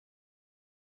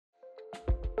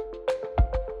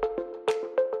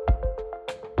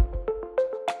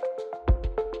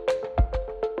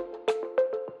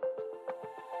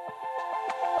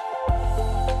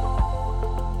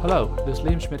Hello, this is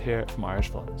Liam Schmidt here from Irish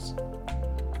Funds.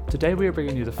 Today we are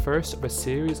bringing you the first of a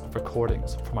series of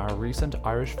recordings from our recent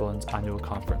Irish Funds annual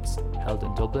conference held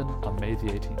in Dublin on May the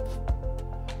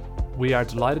 18th. We are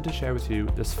delighted to share with you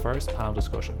this first panel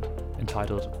discussion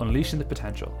entitled Unleashing the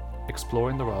Potential,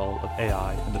 Exploring the Role of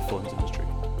AI in the Funds Industry.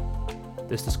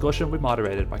 This discussion will be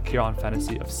moderated by Ciaran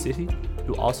Fennessy of Citi,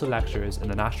 who also lectures in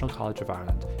the National College of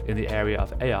Ireland in the area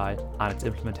of AI and its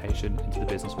implementation into the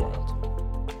business world.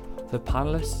 The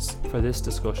panelists for this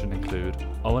discussion include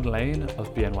Eoin Lane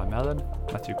of BNY Mellon,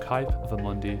 Matthieu Keip of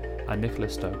Amundi, and Nicola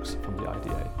Stokes from the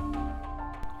IDA.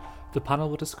 The panel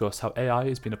will discuss how AI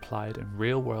is being applied in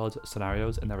real-world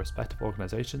scenarios in their respective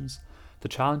organisations, the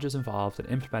challenges involved in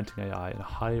implementing AI in a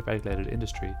highly regulated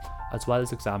industry, as well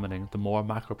as examining the more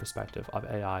macro perspective of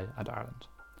AI and Ireland.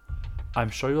 I'm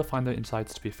sure you'll find the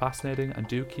insights to be fascinating, and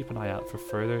do keep an eye out for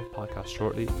further podcasts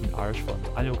shortly from the Irish Funds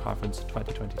Annual Conference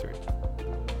 2023.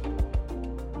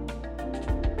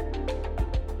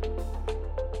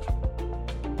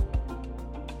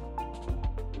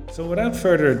 So without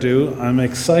further ado, I'm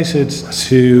excited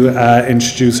to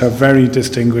introduce our very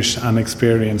distinguished and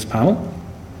experienced panel.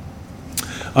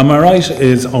 On my right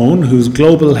is Eoin, who's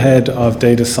Global Head of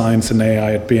Data Science and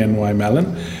AI at BNY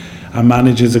Mellon and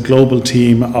manages a global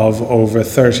team of over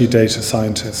 30 data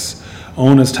scientists.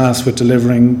 Eoin is tasked with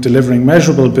delivering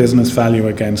measurable business value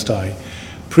against AI.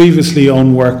 Previously,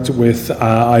 Eoin worked with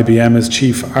IBM as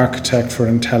Chief Architect for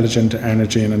Intelligent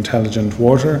Energy and Intelligent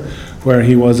Water, where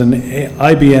he was an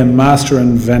IBM Master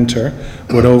Inventor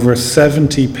with over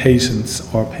 70 patents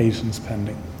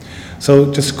pending. So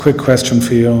just a quick question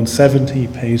for you, Eoin, 70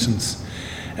 patents.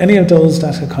 Any of those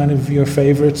that are kind of your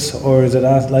favourites, or is it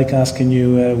like asking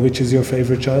you which is your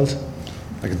favourite child?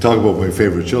 I can talk about my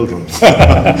favourite children.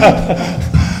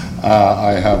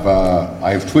 I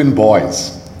have twin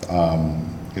boys.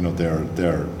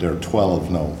 They're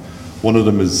 12 now. One of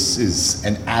them is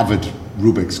an avid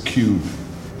Rubik's Cube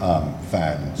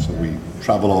fan. So we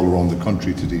travel all around the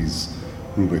country to these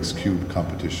Rubik's Cube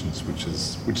competitions, which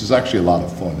is actually a lot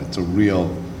of fun. It's a real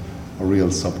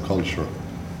subculture.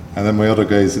 And then my other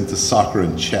guy is into soccer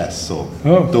and chess. So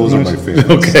those are my favorites.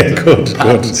 Okay, good.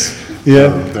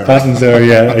 Yeah, patents there.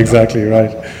 Yeah, exactly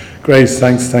right. Great,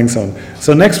 thanks, Eoin.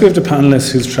 So next we have the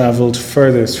panelist who's travelled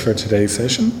furthest for today's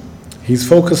session. He's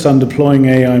focused on deploying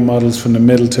AI models from the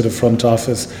middle to the front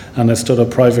office and has stood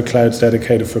up private clouds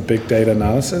dedicated for big data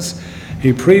analysis.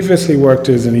 He previously worked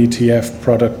as an ETF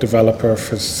product developer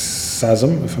for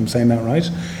SASM, if I'm saying that right,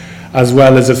 as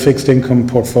well as a fixed income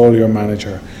portfolio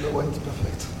manager. No one's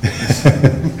perfect.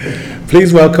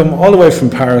 Please welcome, all the way from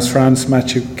Paris, France,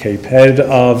 Matthieu Keip, Head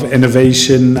of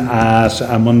Innovation at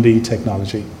Amundi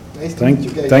Technology. Nice to meet you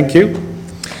guys. Thank you.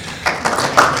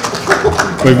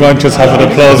 We might just have an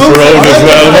applause for Eoin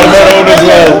as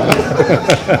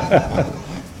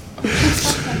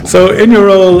well. So in your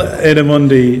role in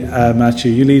Amundi,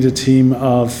 Matthieu, you lead a team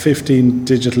of 15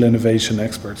 digital innovation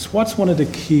experts. What's one of the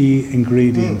key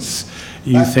ingredients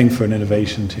you think for an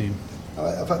innovation team?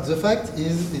 The fact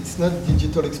is, it's not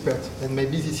digital expert, and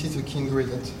maybe this is the key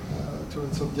ingredient to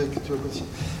answer your question.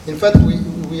 In fact,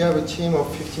 we have a team of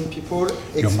 15 people.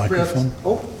 Your microphone.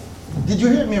 Oh, did you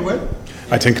hear me well?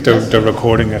 I think they're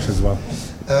recording it as well.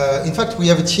 In fact, we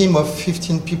have a team of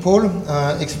 15 people,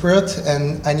 experts,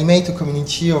 and animate a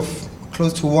community of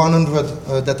close to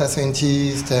 100 data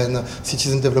scientists and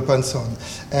citizen developers and so on.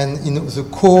 And in the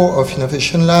core of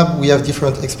Innovation Lab, we have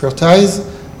different expertise.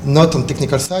 Not on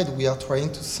technical side, we are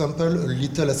trying to sample a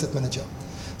little asset manager.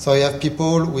 So I have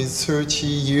people with 30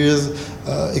 years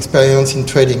experience in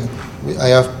trading. I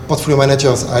have portfolio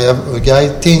managers. I have a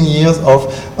guy 10 years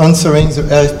of answering the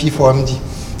RFP for Amundi.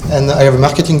 And I have a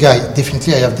marketing guy.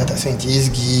 Definitely I have data scientists,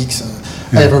 geeks.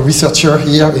 I have a researcher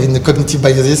here in the cognitive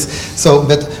biases. So,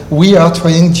 but we are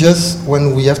trying just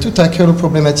when we have to tackle a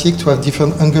problematic to have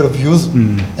different angle of views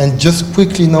and just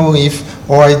quickly know if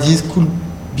our ideas could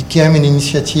become an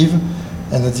initiative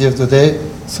and at the end of the day,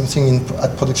 something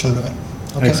at production level.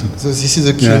 Okay. Excellent. So this is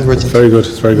a key ingredient. It's very good.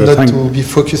 It's very good. Not to be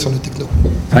focused on the techno.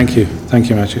 Thank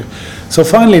you, Matthieu. So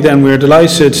finally then, we're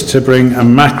delighted to bring a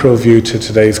macro view to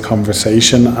today's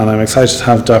conversation, and I'm excited to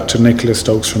have Dr. Nicola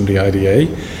Stokes from the IDA.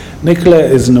 Nicola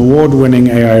is an award-winning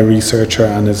AI researcher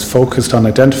and is focused on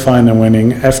identifying and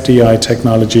winning FDI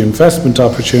technology investment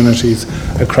opportunities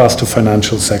across the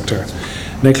financial sector.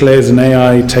 Nicola is an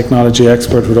AI technology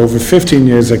expert with over 15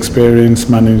 years experience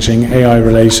managing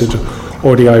AI-related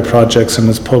ODI projects and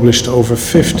has published over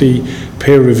 50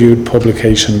 peer-reviewed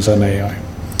publications on AI.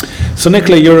 So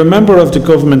Nicola, you're a member of the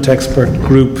Government Expert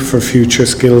Group for Future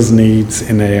Skills Needs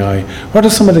in AI. What are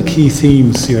some of the key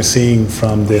themes you're seeing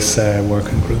from this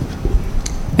working group?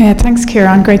 Thanks,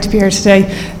 Ciaran. Great to be here today.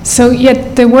 So,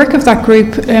 the work of that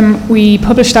group, we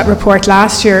published that report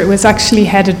last year. It was actually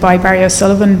headed by Barry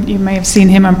O'Sullivan. You may have seen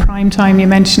him on Prime Time, you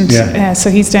mentioned. So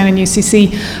he's down in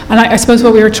UCC. And I suppose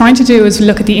what we were trying to do is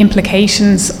look at the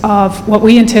implications of what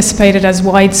we anticipated as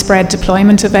widespread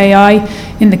deployment of AI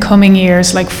in the coming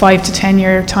years, like 5 to 10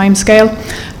 year timescale.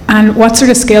 And what sort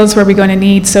of skills were we going to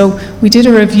need? So we did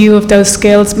a review of those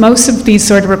skills. Most of these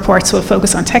sort of reports will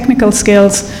focus on technical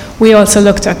skills. We also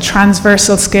looked at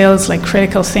transversal skills like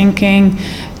critical thinking,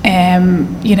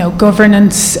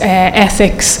 governance,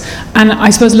 ethics. And I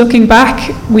suppose looking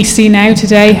back, we see now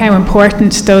today how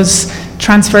important those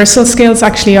transversal skills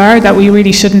actually are, that we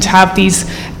really shouldn't have these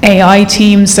AI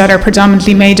teams that are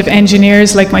predominantly made of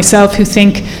engineers like myself who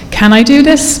think, can I do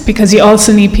this? Because you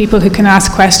also need people who can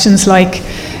ask questions like,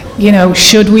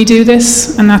 should we do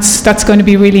this? And that's going to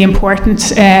be really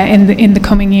important in the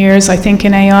coming years, I think,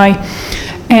 in AI.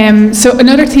 So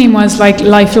another theme was like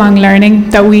lifelong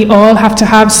learning, that we all have to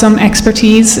have some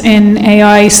expertise in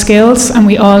AI skills, and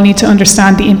we all need to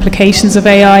understand the implications of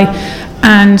AI.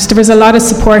 And there was a lot of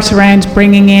support around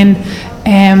bringing in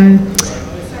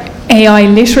AI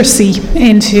literacy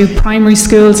into primary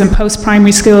schools and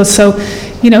post-primary schools. So,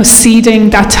 seeding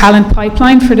that talent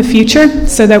pipeline for the future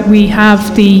so that we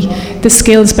have the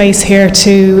skills base here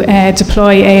to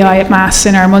deploy AI at mass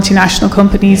in our multinational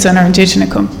companies and our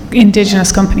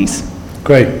indigenous companies.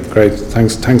 Great.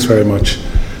 Thanks very much.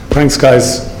 Thanks,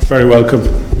 guys. Very welcome.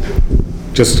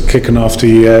 Just kicking off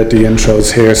the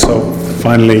intros here. So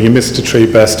finally, you missed the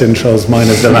 3 best intros. Mine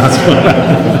is the last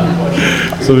one.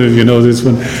 Some of you know this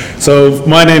one. So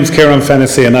my name's Ciaran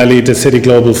Fennessy, and I lead the Citi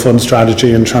Global Fund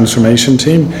Strategy and Transformation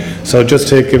team. So just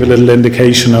to give a little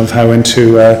indication of how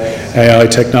into AI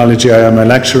technology I am, a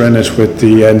lecturer in it with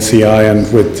the NCI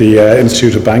and with the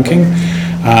Institute of Banking.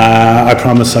 I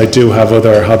promise I do have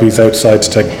other hobbies outside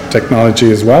technology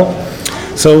as well.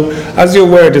 So as you're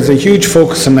aware, there's a huge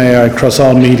focus on AI across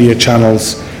all media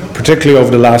channels, particularly over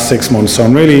the last 6 months. So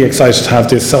I'm really excited to have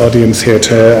this audience here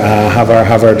to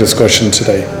have our discussion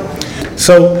today.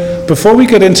 So before we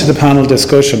get into the panel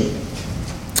discussion,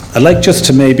 I'd like just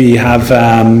to maybe have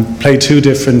play 2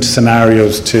 different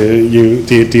scenarios to you,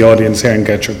 the audience here, and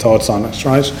get your thoughts on it,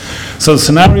 right? So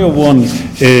scenario 1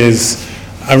 is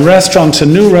a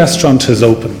new restaurant has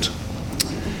opened.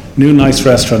 New nice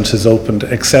restaurant has opened,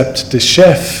 except the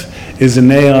chef is an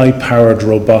AI-powered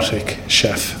robotic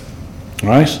chef.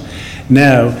 Right?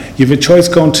 Now, you have a choice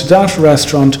going to that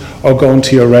restaurant or going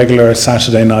to your regular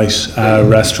Saturday night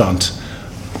restaurant.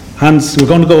 We're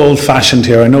going to go old-fashioned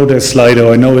here. I know there's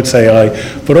Slido, I know it's AI,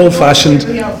 but old-fashioned.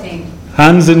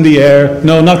 Hands in the air.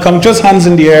 No, just hands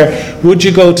in the air. Who would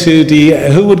go to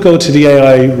the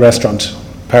AI restaurant,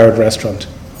 powered restaurant?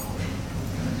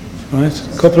 Right?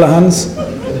 A couple of hands.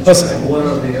 One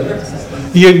or the other?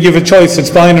 You have a choice, it's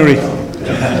binary.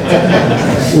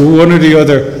 One or the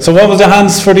other. So what was the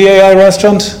hands for the AI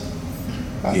restaurant?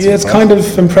 It's kind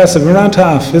of impressive. Around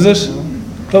half, is it?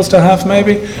 Close to half,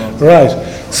 maybe? Right.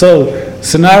 So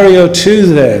scenario 2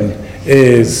 then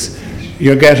is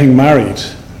you're getting married,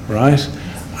 right?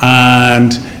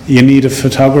 And you need a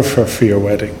photographer for your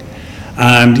wedding.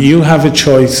 And you have a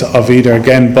choice of either,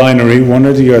 again, binary, one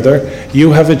or the other.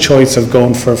 You have a choice of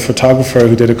going for a photographer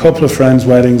who did a couple of friends'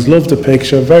 weddings, loved the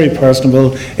picture, very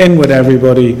personable, in with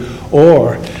everybody,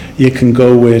 or you can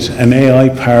go with an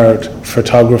AI-powered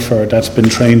photographer that's been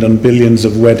trained on billions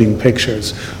of wedding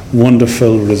pictures.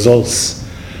 Wonderful results.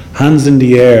 Hands in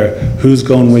the air, who's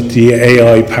going with the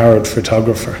AI-powered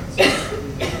photographer?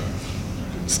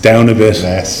 It's down a bit.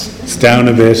 Yes. It's down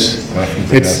a bit.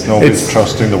 Nobody's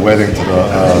trusting the wedding to the.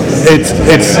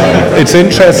 It's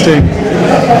interesting.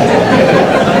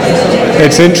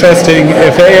 It's interesting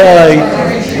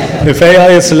if AI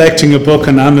is selecting a book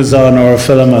on Amazon or a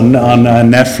film on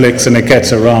Netflix and it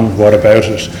gets it wrong, what about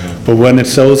it? But when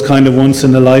it's those kind of once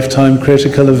in a lifetime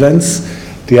critical events,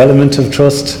 the element of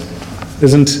trust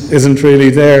isn't really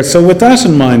there. So with that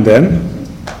in mind, then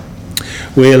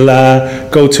we'll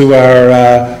go to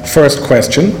our first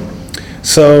question.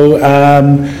 So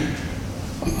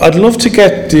I'd love to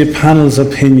get the panel's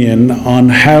opinion on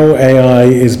how AI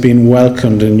is being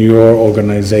welcomed in your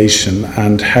organization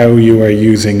and how you are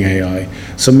using AI.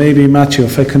 So maybe, Matthieu,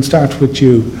 if I can start with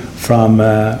you from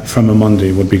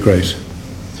Amundi, would be great.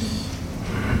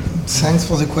 Thanks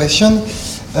for the question.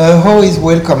 How is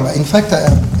welcome? In fact,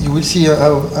 you will see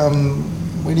I'm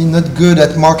really not good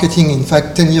at marketing. In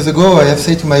fact, 10 years ago, I have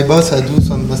said to my boss, I do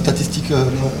some statistical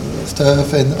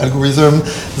stuff and algorithm,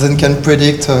 then can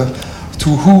predict to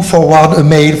who forward a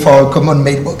mail for a common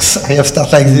mailbox. I have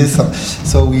started like this.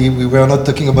 So we were not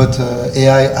talking about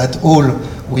AI at all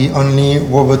We only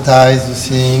robotize the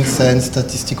things and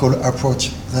statistical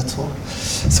approach. That's all.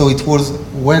 So it was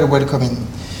welcoming.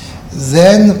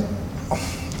 Then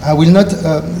I will not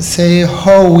say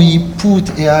how we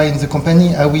put AI in the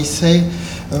company. I will say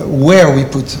where we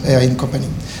put AI in company.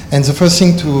 And the first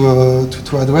thing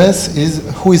to address is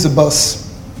who is the boss?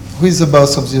 Who is the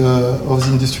boss of the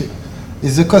industry?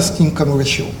 Is the cost-income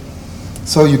ratio.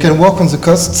 So you can work on the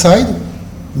cost side,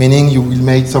 meaning you will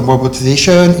make some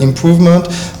robotization, improvement,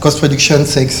 cost reduction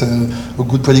takes a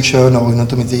good prediction or an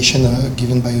automation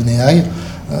given by an AI,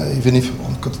 even if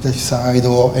on quantitative side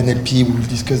or NLP, we will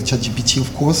discuss ChatGPT,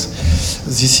 of course.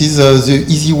 This is the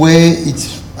easy way.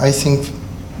 It's, I think,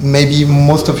 maybe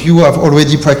most of you have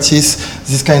already practiced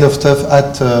this kind of stuff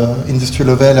at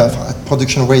industrial level, at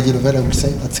production-ready level, I would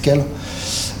say, at scale.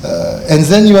 And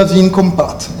then you have the income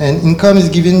part. And income is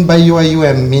given by your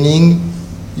AUM, meaning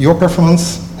your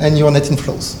performance and your net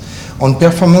inflows. On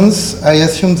performance, I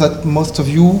assume that most of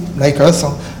you, like us,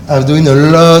 are doing a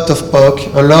lot of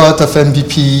POC, a lot of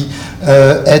MVP.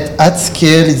 At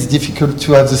scale, it's difficult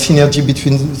to have the synergy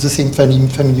between the same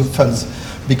family of funds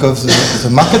because of the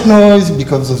market noise,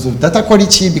 because of the data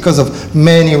quality, because of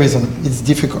many reasons. It's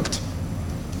difficult.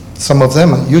 Some of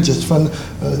them, you just fund,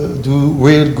 do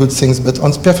real good things. But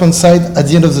on the performance side, at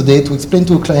the end of the day, to explain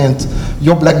to a client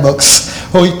your black box,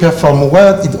 how it performs,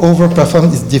 what it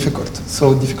overperforms is difficult.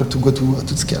 So difficult to go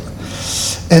to scale.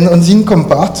 And on the income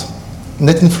part,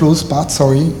 net inflows part,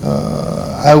 sorry,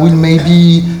 I will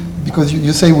maybe, because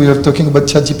you say we are talking about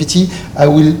ChatGPT, I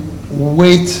will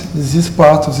wait this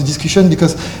part of the discussion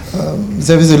because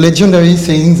there is a legendary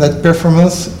saying that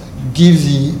performance gives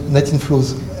the net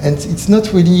inflows. And it's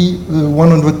not really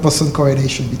 100%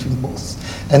 correlation between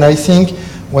both. And I think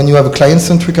when you have a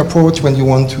client-centric approach, when you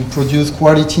want to produce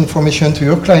quality information to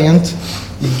your client,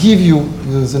 it gives you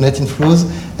the net inflows.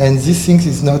 And this thing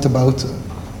is not about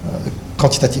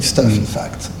quantitative stuff, in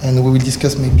fact. And we will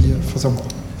discuss maybe furthermore.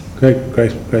 Great,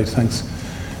 thanks.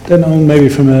 Then on maybe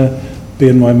from a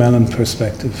BNY Mellon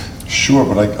perspective. Sure,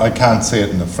 but I can't say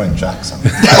it in a French accent.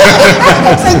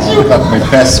 I've got my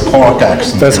best Cork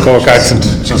accent. Best Cork accent.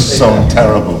 Just sound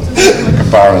terrible in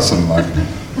comparison, like,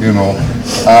 you know.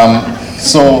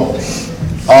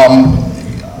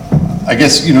 I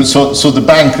guess, you know, so the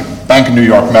Bank of New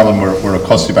York Mellon, we're a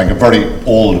custody bank, a very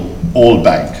old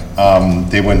bank.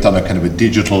 They went on a kind of a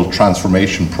digital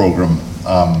transformation program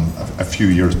a few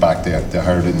years back. They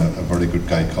hired in a very good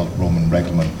guy called Roman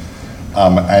Regelman.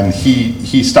 And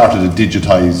he started to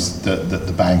digitize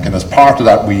the bank, and as part of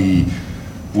that,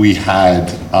 we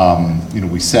had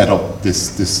we set up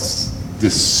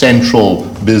this central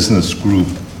business group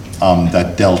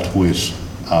that dealt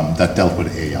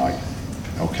with AI.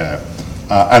 Okay,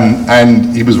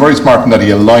 and he was very smart in that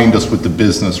he aligned us with the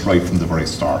business right from the very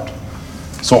start.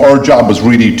 So our job was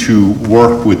really to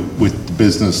work with the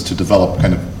business to develop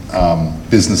kind of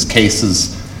business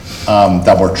cases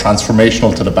that were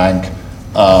transformational to the bank.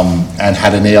 And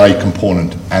had an AI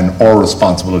component, and our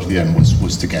responsibility then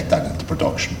was to get that into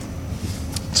production.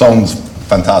 Sounds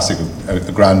fantastic,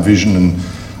 a grand vision, and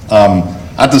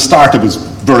at the start it was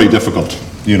very difficult.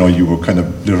 You know, you were kind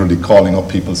of literally calling up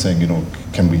people saying, you know,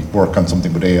 can we work on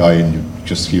something with AI, and you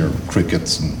just hear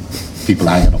crickets and people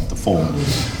hanging up the phone.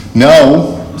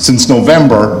 Now, since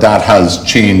November, that has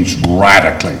changed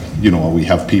radically. You know, we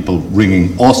have people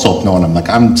ringing us up now, and I'm like,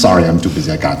 I'm sorry, I'm too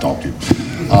busy, I can't talk to you.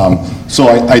 So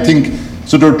I think,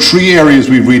 so there are three areas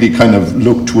we really kind of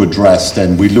look to address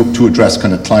then. We look to address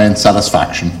kind of client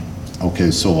satisfaction.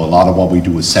 Okay, so a lot of what we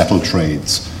do is settle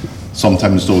trades.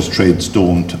 Sometimes those trades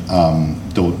don't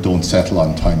settle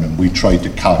on time, and we try to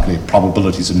calculate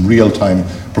probabilities in real time,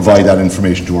 provide that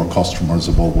information to our customers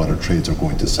about whether trades are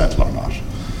going to settle or not.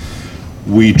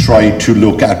 We try to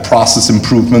look at process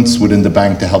improvements within the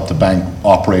bank to help the bank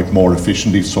operate more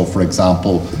efficiently. So, for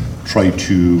example, try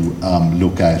to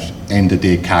look at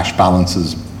end-of-day cash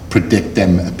balances, predict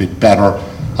them a bit better,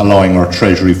 allowing our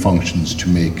treasury functions to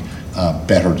make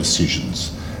better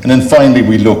decisions. And then finally,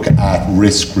 we look at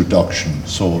risk reduction.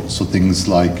 So things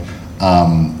like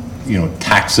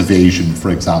tax evasion, for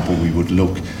example. We would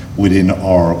look within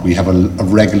we have a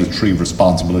regulatory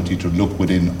responsibility to look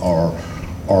within our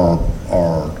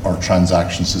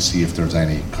transactions to see if there's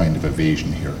any kind of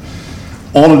evasion here.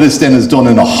 All of this then is done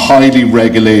in a highly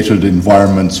regulated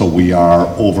environment, so we are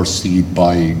overseen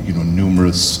by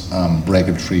numerous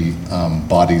regulatory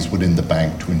bodies within the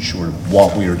bank to ensure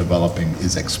what we are developing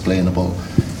is explainable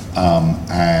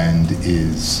and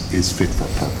is fit for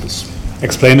purpose.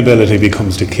 Explainability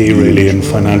becomes the key really in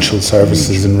financial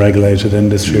services and regulated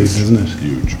industries, isn't it?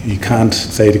 Huge. You can't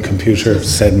say the computer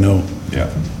said no. Yeah.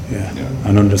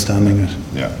 And understanding it.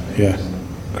 Yeah.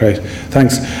 Great,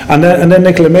 thanks. And then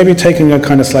Nicola, maybe taking a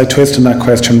kind of slight twist in that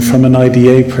question from an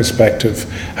IDA perspective,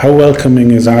 how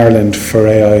welcoming is Ireland for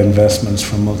AI investments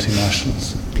from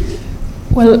multinationals?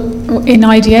 Well, in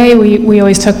IDA, we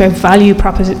always talk about value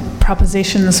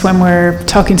propositions when we're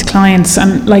talking to clients,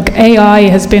 and like AI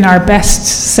has been our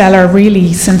best seller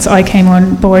really since I came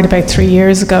on board about 3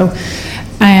 years ago.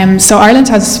 So Ireland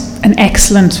has an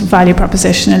excellent value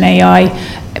proposition in AI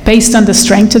based on the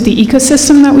strength of the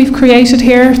ecosystem that we've created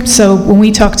here. So when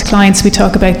we talk to clients, we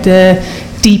talk about the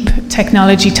deep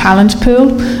technology talent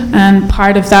pool, and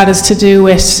part of that is to do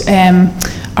with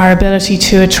our ability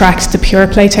to attract the pure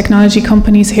play technology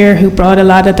companies here who brought a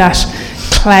lot of that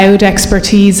cloud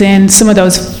expertise in, some of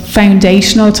those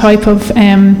foundational type of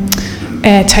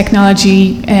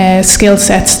technology skill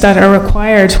sets that are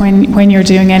required when you're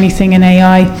doing anything in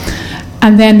AI.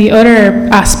 And then the other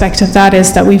aspect of that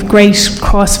is that we've great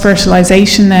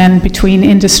cross-fertilization then between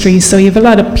industries. So you have a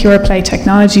lot of pure play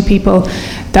technology people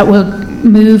that will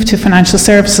move to financial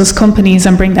services companies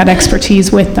and bring that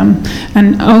expertise with them.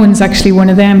 And Eoin's actually one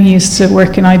of them. He used to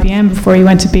work in IBM before he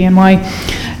went to BNY.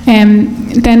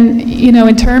 Then, you know,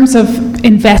 in terms of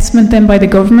investment then by the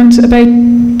government, about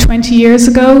 20 years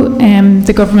ago,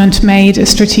 the government made a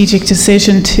strategic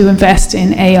decision to invest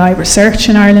in AI research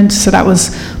in Ireland. So that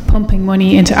was pumping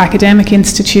money into academic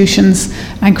institutions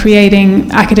and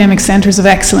creating academic centres of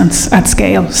excellence at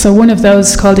scale. So one of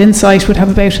those, called Insight, would have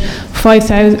about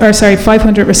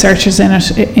 500 researchers in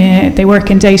it. They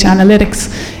work in data analytics.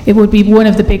 It would be one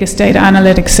of the biggest data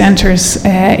analytics centres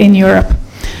in Europe.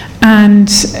 And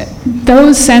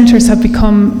those centres have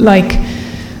become, like,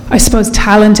 I suppose,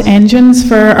 talent engines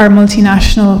for our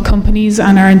multinational companies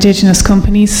and our indigenous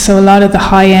companies. So a lot of the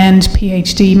high-end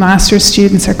PhD master's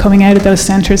students are coming out of those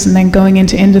centres and then going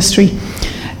into industry.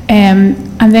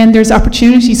 And then there's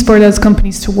opportunities for those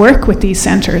companies to work with these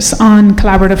centres on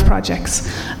collaborative projects.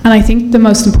 And I think the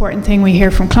most important thing we hear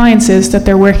from clients is that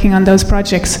they're working on those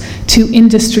projects to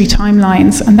industry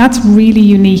timelines. And that's really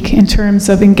unique in terms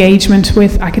of engagement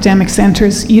with academic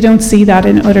centres. You don't see that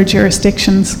in other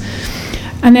jurisdictions.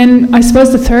 And then I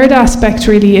suppose the third aspect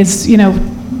really is, you know,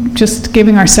 just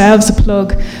giving ourselves a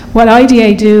plug. What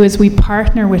IDA do is we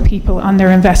partner with people on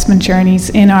their investment journeys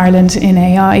in Ireland in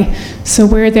AI. So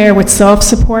we're there with soft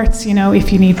supports, you know,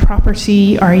 if you need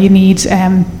property or you need,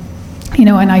 you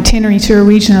know, an itinerary to a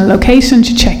regional location,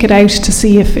 to check it out to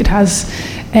see if it has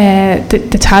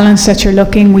the talents that you're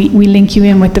looking. We link you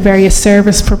in with the various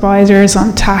service providers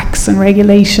on tax and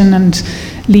regulation and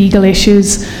legal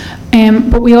issues.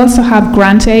 But we also have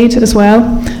grant aid as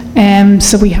well.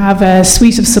 So we have a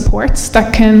suite of supports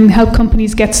that can help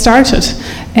companies get started.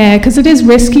 Because it is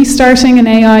risky starting an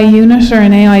AI unit or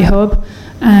an AI hub,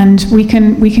 and we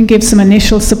can give some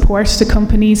initial support to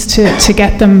companies to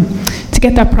get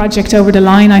that project over the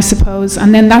line, I suppose.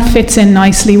 And then that fits in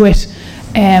nicely with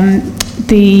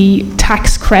the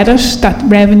tax credit that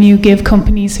revenue give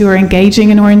companies who are engaging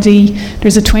in R&D.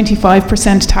 There's a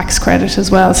 25% tax credit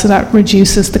as well, so that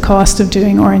reduces the cost of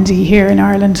doing R&D here in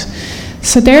Ireland.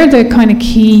 So they're the kind of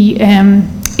key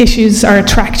issues or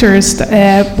attractors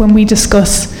when we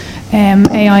discuss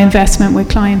AI investment with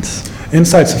clients.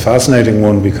 Insight's a fascinating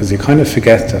one because you kind of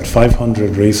forget that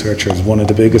 500 researchers, one of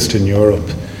the biggest in Europe.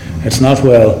 It's not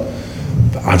well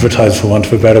advertised, for want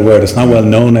of a better word. It's not well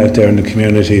known out there in the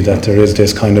community that there is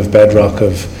this kind of bedrock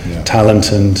of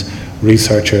talent and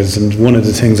researchers. And one of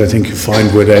the things I think you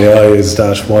find with AI is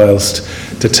that whilst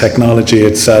the technology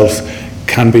itself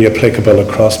can be applicable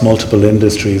across multiple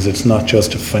industries, it's not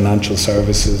just financial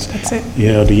services. That's it.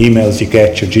 You know, the emails you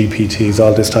get, your GPTs,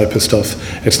 all this type of stuff.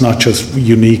 It's not just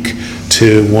unique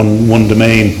to one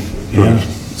domain. Yeah.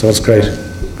 So it's great.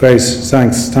 Great.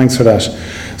 Thanks for that.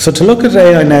 So to look at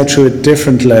AI now through a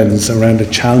different lens around the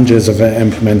challenges of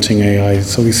implementing AI.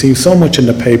 So we see so much in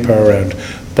the paper around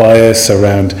bias,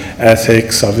 around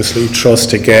ethics, obviously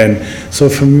trust again. So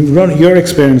from your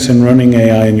experience in running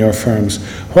AI in your firms,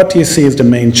 what do you see as the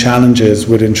main challenges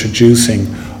with introducing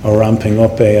or ramping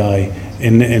up AI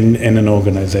in an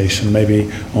organization?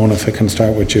 Maybe, Eoin, if I can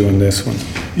start with you on this one.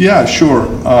 Yeah, sure.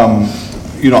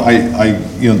 There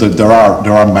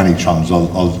are many challenges.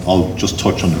 I'll just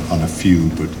touch on a few,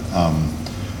 but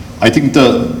I think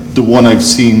the one I've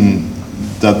seen,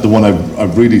 that the one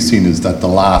I've really seen is that the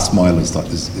last mile is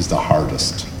the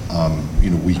hardest.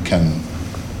 We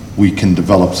can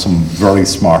develop some very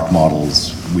smart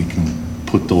models. We can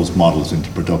put those models into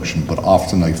production, but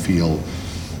often I feel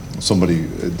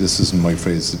this isn't my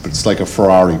phrase, but it's like a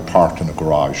Ferrari parked in a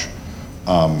garage.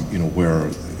 Where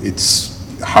it's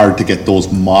hard to get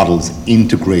those models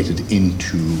integrated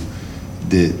into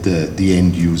the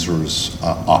end users'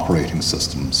 operating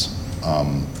systems.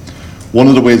 One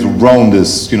of the ways around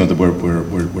this, that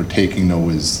we're taking now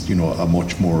is, a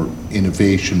much more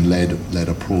innovation-led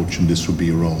approach, and this would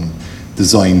be around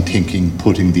design thinking,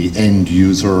 putting the end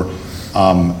user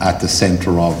at the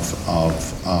center of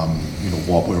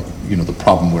what we're, the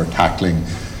problem we're tackling.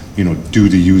 Do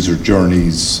the user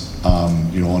journeys,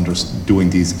 doing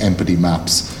these empathy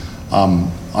maps.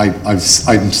 I'm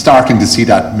starting to see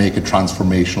that make a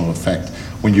transformational effect.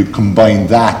 When you combine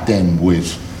that then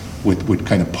with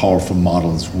kind of powerful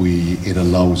models, it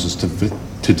allows us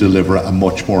to deliver a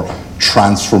much more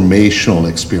transformational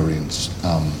experience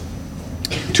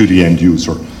to the end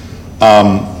user.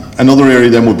 Another area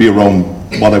then would be around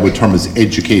what I would term as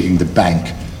educating the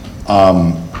bank.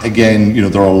 Again,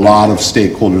 there are a lot of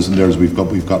stakeholders in there.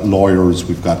 We've got lawyers,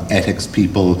 we've got ethics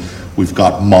people, we've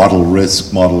got model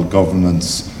risk, model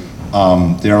governance.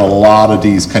 There are a lot of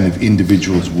these kind of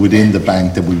individuals within the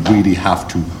bank that we really have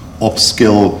to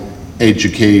upskill,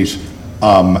 educate,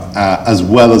 as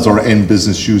well as our end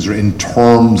business user in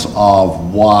terms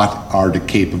of what are the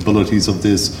capabilities of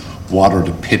this, what are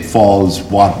the pitfalls,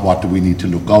 what do we need to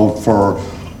look out for,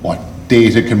 what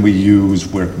data can we use,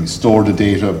 where can we store the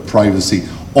data, privacy,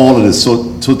 all of this.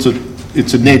 So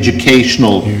it's an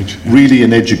educational, really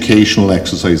an educational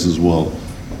exercise as well.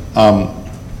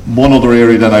 One other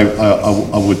area that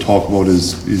I would talk about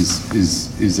is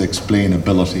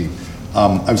explainability.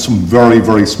 I have some very,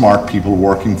 very smart people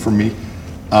working for me,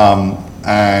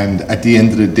 and at the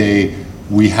end of the day,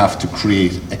 we have to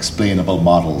create explainable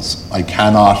models. I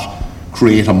cannot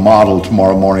create a model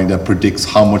tomorrow morning that predicts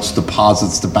how much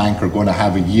deposits the bank are going to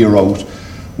have a year out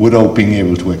without being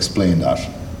able to explain that.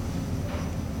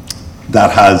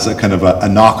 That has a kind of a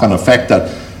knock-on effect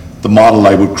that the model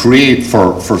I would create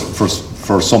for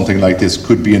something like this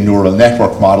could be a neural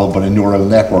network model, but a neural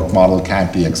network model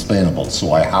can't be explainable.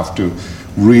 So I have to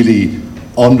really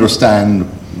understand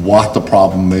what the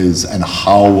problem is and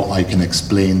how I can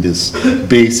explain this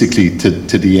basically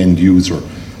to the end user.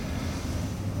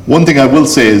 One thing I will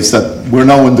say is that we're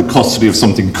now in the custody of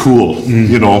something cool,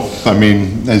 I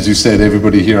mean, as you said,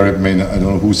 everybody here, I don't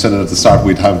know who said it at the start,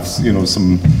 we'd have,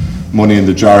 some money in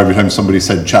the jar every time somebody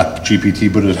said chat GPT,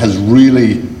 but it has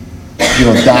really,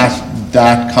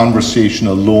 that conversation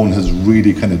alone has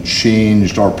really kind of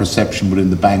changed our perception within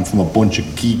the bank from a bunch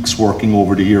of geeks working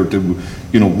over here to,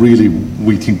 really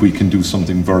we think we can do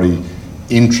something very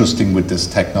interesting with this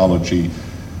technology.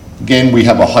 Again, we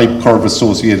have a hype curve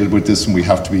associated with this, and we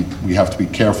have to be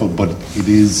careful. But it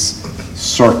is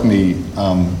certainly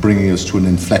bringing us to an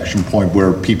inflection point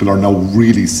where people are now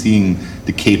really seeing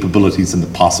the capabilities and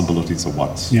the possibilities of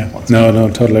what's. Yeah. No,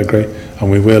 totally agree. And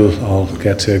we will all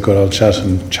get to a good old chat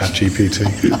and chat GPT.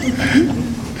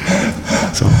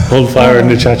 So hold fire in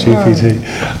the chat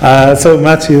GPT. So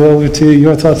Matthieu, over to you.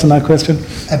 Your thoughts on that question?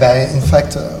 In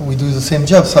fact, we do the same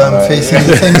job, so I'm facing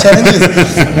the same challenges.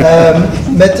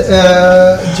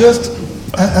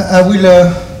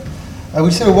 I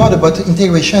will say a word about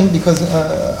integration because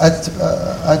at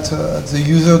the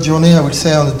user journey, I will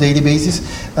say on a daily basis,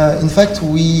 in fact,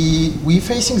 we're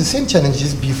facing the same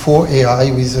challenges before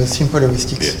AI with simple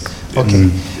heuristics. Yes. Okay.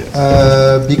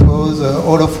 Because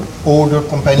all of older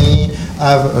companies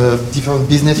have a different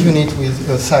business unit with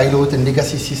siloed and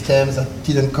legacy systems that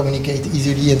didn't communicate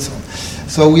easily and so on.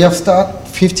 So we have started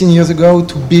 15 years ago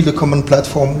to build a common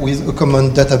platform with a common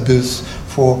database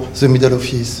for the middle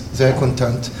office, the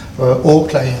accountant, all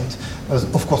client,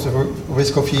 of course the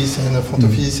risk office and the front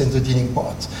office and the dealing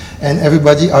part. And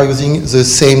everybody are using the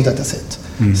same data set.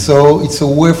 So it's a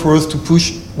way for us to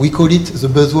push, we call it, the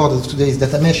buzzword of today is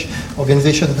data mesh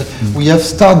organization, but we have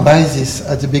started by this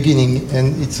at the beginning,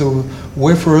 and it's a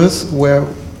way for us where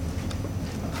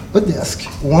a desk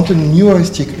want a new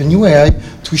heuristic, a new AI,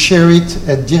 to share it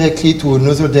directly to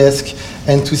another desk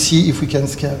and to see if we can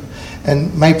scale.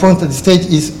 And my point at this stage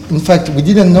is, in fact, we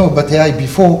didn't know about AI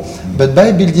before, but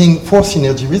by building, for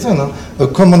synergy reason, a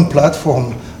common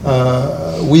platform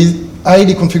with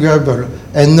highly configurable,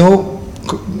 and now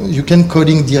you can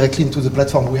coding directly into the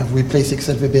platform. We have replaced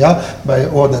Excel VBA by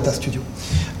our data studio.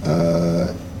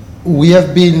 We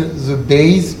have been the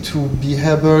base to be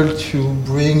able to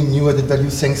bring new added value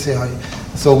thanks AI.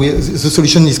 So the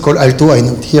solution is called Alto. I'm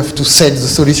not here to sell the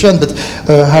solution, but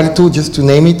Alto, just to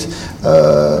name it,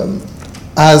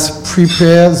 has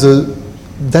prepared the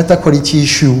data quality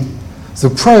issue, the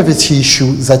privacy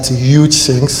issue, that's a huge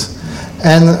thing,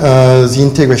 and the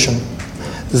integration.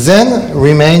 Then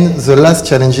remain the last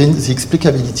challenge in the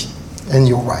explicability. And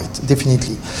you're right,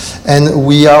 definitely. And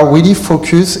we are really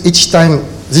focused each time.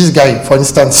 This guy, for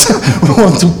instance,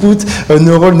 want to put a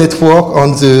neural network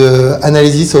on the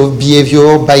analysis of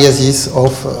behavior biases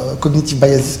of cognitive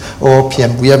biases or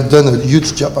PM. We have done a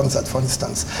huge job on that, for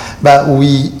instance. But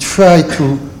we try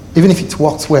to, even if it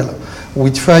works well,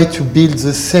 we try to build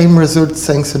the same result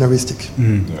thanks to an heuristic.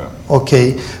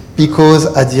 Okay, because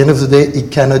at the end of the day,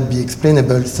 it cannot be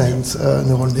explainable thanks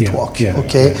neural network.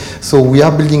 Okay, so we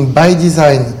are building by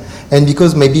design. And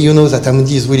because maybe you know that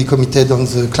Amundi is really committed on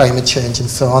the climate change and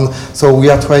so on, so we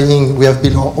have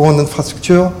built our own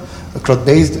infrastructure,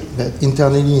 cloud-based,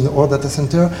 internally in our data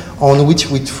center, on which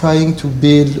we're trying to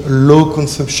build a low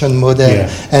consumption model,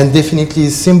 and definitely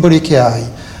symbolic AI,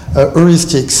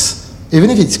 heuristics, even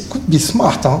if it could be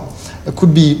smart, it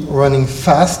could be running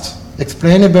fast,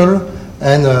 explainable,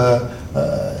 and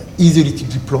easily to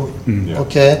deploy.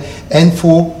 Okay, and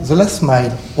for the last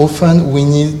mile, often we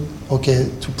need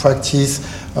to practice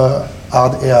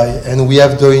hard AI, and we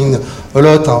have doing a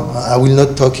lot. I will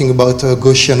not talking about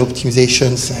Gaussian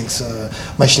optimization, thanks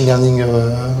machine learning.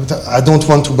 I don't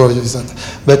want to bore you with that,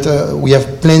 but we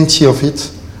have plenty of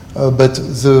it. But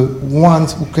the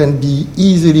ones who can be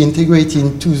easily integrated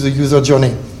into the user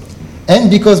journey, and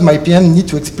because my PM need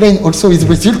to explain also his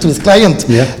result to his client,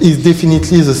 is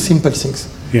definitely the simple things.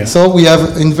 So we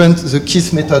have invented the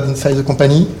KISS method inside the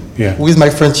company. With my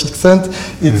French accent,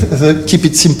 it's the keep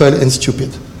it simple and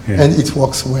stupid, and it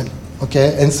works well.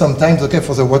 Okay, and sometimes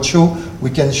for the roadshow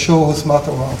we can show how smart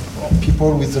our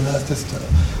people with the latest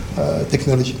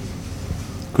technology.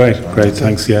 Great,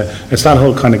 thanks. It's that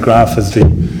whole kind of graph as the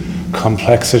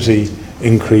complexity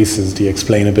increases, the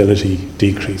explainability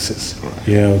decreases.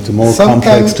 The more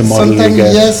complex the model you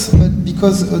get. Yes, but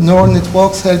because neural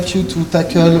networks help you to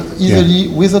tackle easily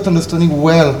without understanding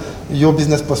well your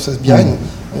business process behind.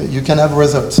 You can have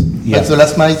results, but the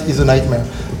last mile is a nightmare.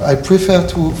 I prefer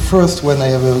to first, when I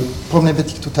have a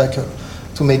problematic to tackle,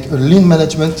 to make a lean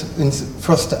management in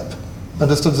first step.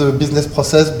 Understand the business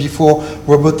process before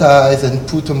robotize and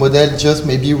put a model, just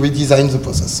maybe redesign the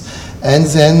process. And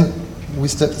then we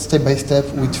step by step,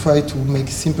 we try to make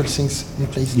simple things in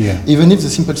place. Even if the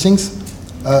simple things,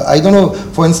 I don't know,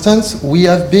 for instance, we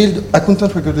have built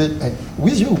accountant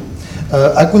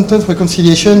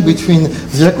reconciliation between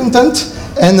the accountant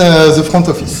and the front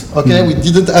office. Okay, we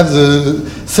didn't have the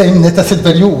same net asset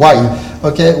value. Why?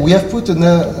 Okay, we have put a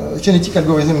genetic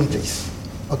algorithm in place.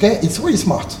 Okay, it's really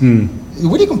smart,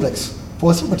 really complex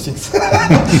for simple things, and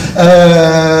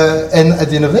at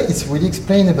the end of the day, it's really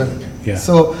explainable.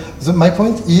 So my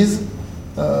point is,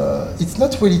 it's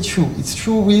not really true. It's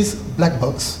true with black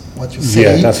box, what you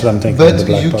say. That's what I'm thinking. But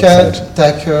you can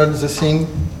tackle the thing,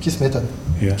 KISS method.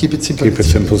 Keep it simple. Keep it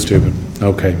simple, stupid.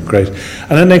 Okay, great.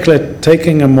 And then, Nicola,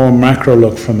 taking a more macro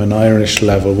look from an Irish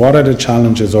level, what are the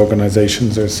challenges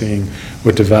organisations are seeing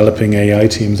with developing AI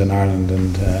teams in Ireland,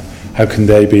 and how can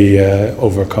they be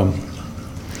overcome?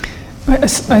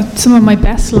 Some of my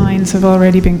best lines have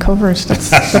already been covered. That's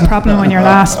the problem when you're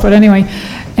last. But anyway,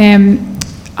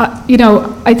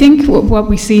 I think what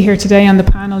we see here today on the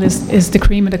panel is the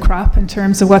cream of the crop in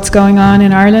terms of what's going on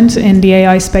in Ireland in the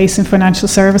AI space in financial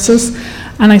services.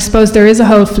 And I suppose there is a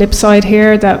whole flip side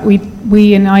here that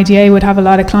we in IDA would have a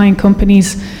lot of client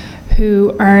companies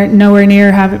who are nowhere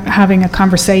near having a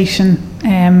conversation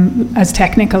as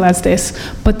technical as this,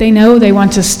 but they know they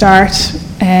want to start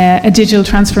a digital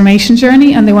transformation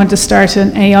journey, and they want to start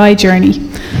an AI journey.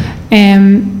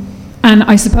 And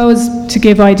I suppose, to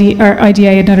give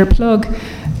IDA another plug,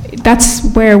 that's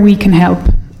where we can help.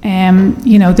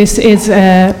 This is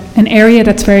an area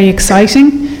that's very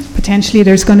exciting. Potentially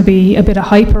there's going to be a bit of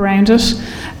hype around it.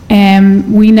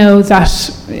 We know that,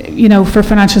 for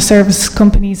financial service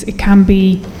companies, it can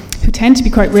be, who tend to be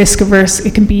quite risk averse,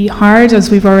 it can be hard, as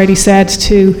we've already said,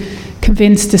 to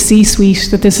convince the C-suite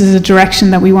that this is a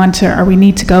direction that we want to, or we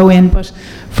need to go in. But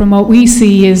from what we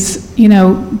see is,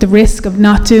 the risk of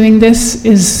not doing this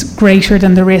is greater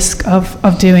than the risk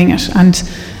of doing it. And,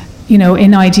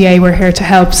 in IDA, we're here to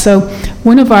help. So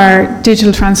one of our pillars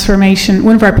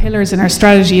in our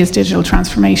strategy is digital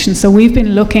transformation. So we've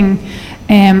been looking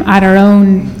at our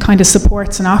own kind of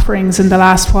supports and offerings in the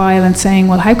last while and saying,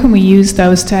 well, how can we use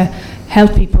those to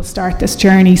help people start this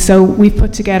journey? So we've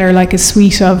put together like a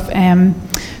suite of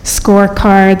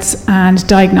scorecards and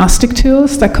diagnostic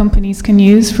tools that companies can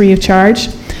use free of charge.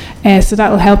 So that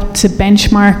will help to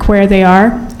benchmark where they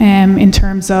are in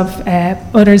terms of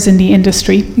others in the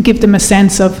industry, give them a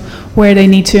sense of where they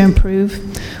need to improve.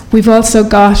 We've also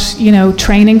got,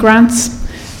 training grants,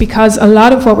 because a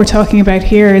lot of what we're talking about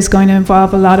here is going to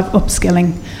involve a lot of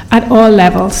upskilling at all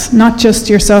levels, not just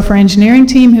your software engineering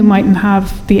team who mightn't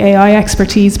have the AI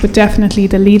expertise, but definitely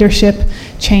the leadership,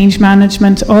 change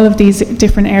management, all of these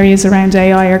different areas around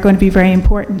AI are going to be very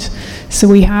important. So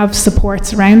we have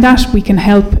supports around that. We can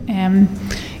help,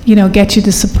 get you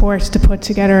the support to put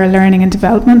together a learning and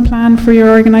development plan for your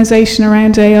organisation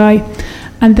around AI.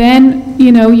 And then,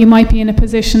 you might be in a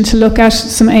position to look at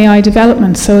some AI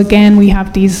development. So again, we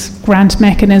have these grant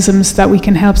mechanisms that we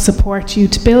can help support you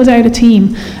to build out a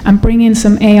team and bring in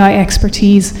some AI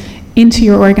expertise into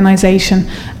your organisation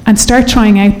and start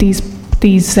trying out these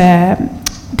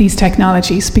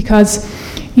technologies, because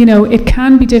it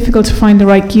can be difficult to find the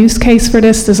right use case for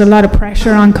this. There's a lot of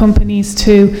pressure on companies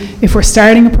to, if we're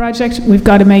starting a project, we've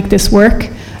got to make this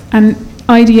work. And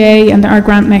IDA and our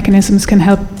grant mechanisms can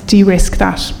help de-risk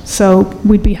that. So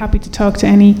we'd be happy to talk to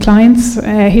any clients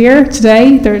here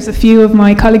today. There's a few of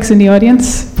my colleagues in the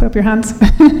audience. Put up your hands.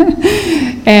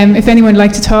 If anyone would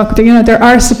like to talk, there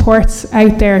are supports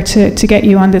out there to get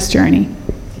you on this journey.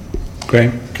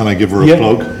 Great. Can I give her a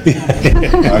plug?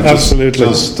 Absolutely.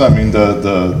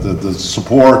 The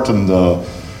support and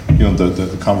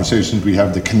the conversations we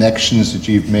have, the connections that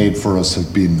you've made for us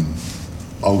have been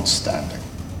outstanding.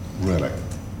 Really.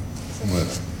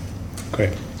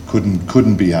 Great.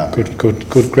 Couldn't be happy. Good,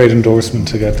 great endorsement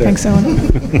to get there. Thanks,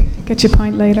 Eoin. Get your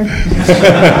pint later.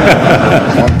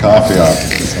 One coffee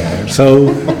after this.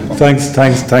 So, thanks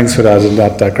for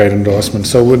that great endorsement.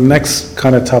 So, the next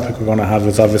kind of topic we're going to have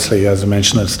is obviously, as I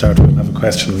mentioned at the start, we'll have a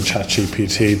question on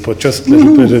ChatGPT, but just a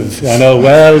little bit of,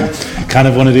 kind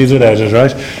of one of these without it,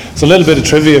 right? So, a little bit of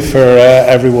trivia for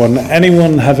everyone.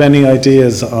 Anyone have any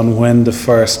ideas on when the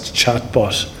first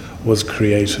chatbot was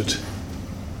created?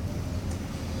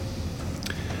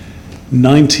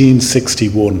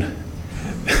 1961.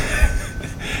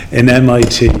 In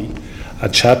MIT, a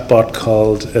chatbot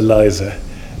called Eliza.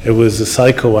 It was a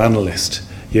psychoanalyst.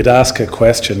 You'd ask her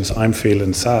questions. I'm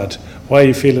feeling sad. Why are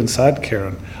you feeling sad,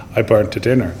 Ciaran? I burnt the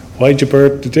dinner. Why'd you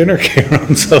burn the dinner,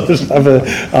 Ciaran? So it'd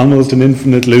have almost an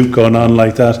infinite loop going on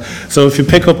like that. So if you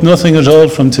pick up nothing at all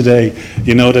from today,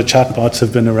 you know that chatbots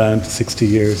have been around 60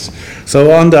 years.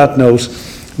 So on that note,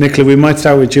 Nicola, we might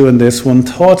start with you on this one.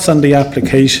 Thoughts on the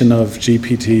application of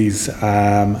GPTs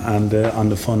and on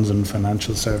the funds and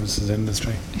financial services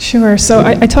industry? Sure. So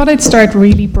I thought I'd start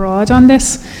really broad on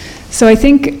this. So I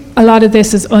think a lot of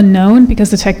this is unknown because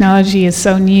the technology is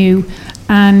so new.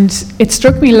 And it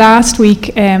struck me last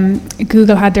week,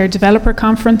 Google had their developer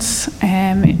conference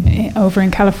over in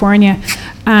California,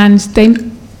 and they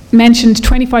mentioned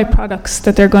 25 products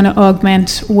that they're going to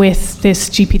augment with this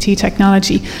GPT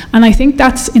technology. And I think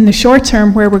that's in the short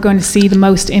term where we're going to see the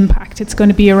most impact. It's going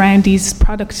to be around these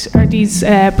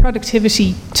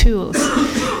productivity tools.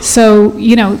 So,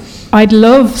 I'd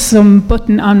love some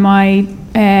button on my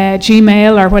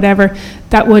Gmail or whatever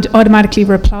that would automatically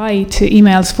reply to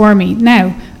emails for me.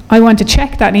 Now, I want to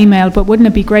check that email, but wouldn't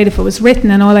it be great if it was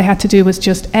written and all I had to do was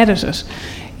just edit it?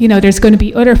 There's going to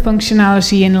be other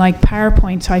functionality in like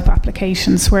PowerPoint type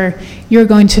applications where you're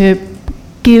going to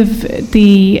give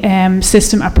the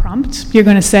system a prompt. You're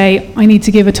going to say, I need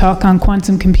to give a talk on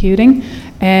quantum computing.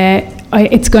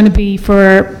 It's going to be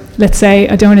for, let's say,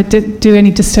 I don't want to do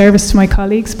any disservice to my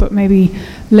colleagues, but maybe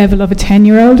level of a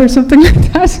 10-year-old or something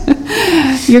like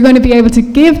that. You're going to be able to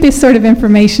give this sort of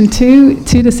information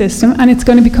to the system, and it's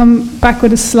going to come back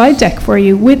with a slide deck for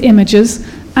you with images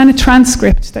and a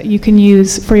transcript that you can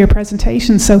use for your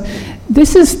presentation. So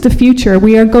this is the future.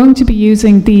 We are going to be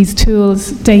using these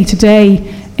tools day to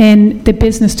day in the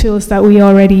business tools that we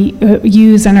already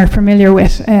use and are familiar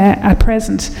with at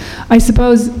present. I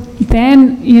suppose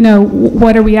then,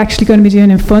 what are we actually going to be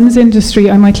doing in funds industry?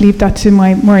 I might leave that to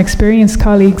my more experienced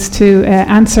colleagues to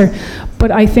answer. But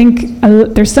I think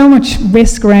there's so much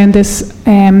risk around this.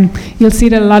 You'll see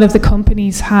that a lot of the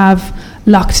companies have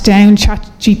locked down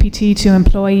ChatGPT to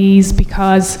employees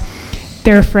because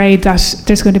they're afraid that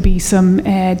there's going to be some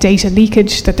data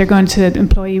leakage, that the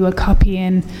employee will copy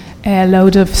in a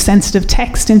load of sensitive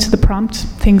text into the prompt,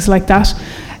 things like that.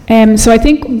 So I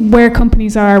think where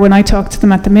companies are, when I talk to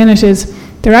them at the minute, is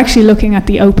they're actually looking at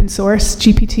the open source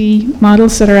GPT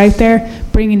models that are out there,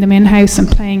 bringing them in-house and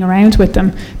playing around with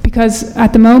them. Because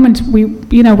at the moment, we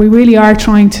really are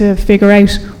trying to figure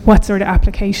out what sort of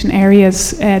application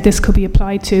areas this could be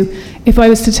applied to. If I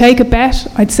was to take a bet,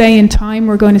 I'd say in time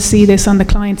we're going to see this on the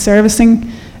client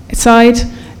servicing side.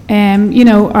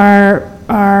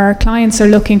 Our clients are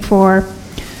looking for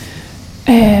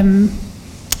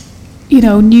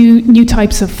new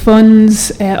types of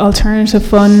funds, alternative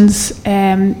funds.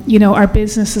 Our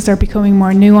businesses are becoming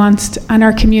more nuanced, and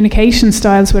our communication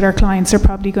styles with our clients are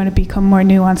probably going to become more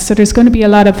nuanced. So there's going to be a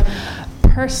lot of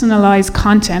personalized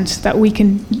content that we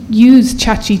can use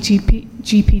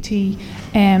ChatGPT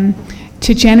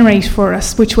to generate for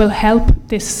us, which will help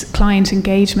this client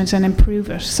engagement and improve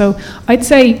it. So I'd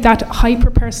say that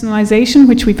hyper-personalization,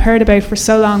 which we've heard about for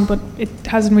so long, but it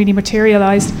hasn't really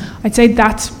materialized, I'd say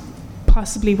that's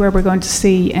possibly where we're going to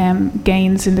see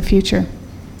gains in the future.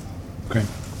 Great.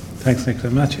 Thanks,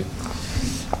 Nicola. Matthieu?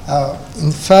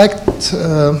 In fact,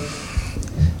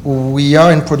 we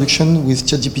are in production with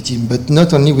ChatGPT, but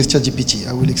not only with ChatGPT.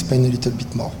 I will explain a little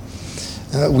bit more.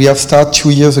 We have started 2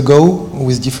 years ago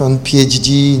with different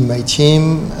PhD in my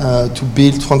team to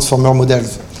build transformer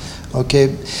models.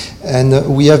 Okay,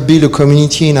 and we have built a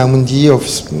community in Amundi of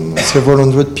several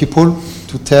hundred people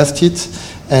to test it,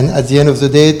 and at the end of the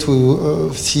day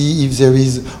to see if there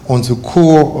is on the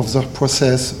core of the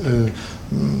process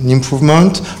an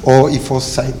improvement or if for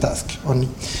side task only.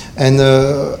 And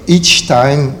each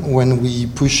time when we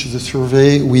push the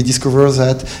survey, we discover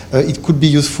that it could be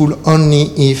useful only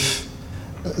if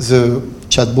the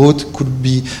chatbot could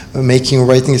be making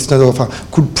writing instead of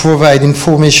could provide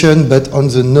information, but on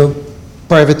the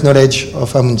private knowledge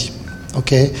of Amundi.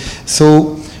 Okay,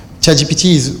 so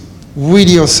ChatGPT is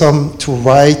really awesome to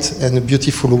write in a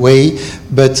beautiful way,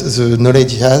 but the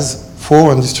knowledge it has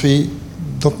for industry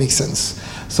don't make sense.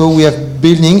 So we are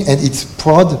building, and it's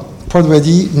prod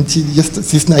ready until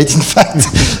this night, in fact,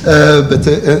 but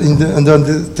under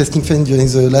the testing phase during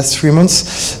the last 3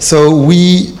 months. So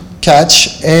we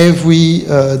catch every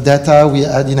data we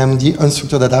add in Amundi,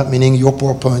 unstructured data, meaning your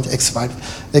PowerPoint,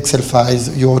 Excel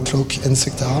files, your Outlook,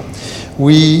 etc.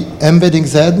 We embedding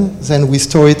them, then we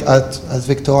store it as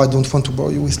vector. I don't want to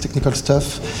bore you with technical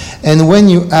stuff. And when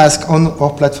you ask on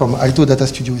our platform, Alto Data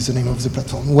Studio is the name of the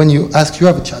platform. When you ask, you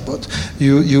have a chatbot,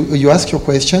 you ask your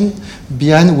question,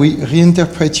 behind we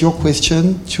reinterpret your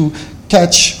question to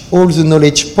catch all the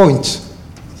knowledge points,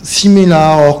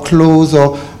 similar or close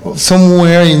or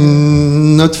somewhere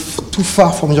in not too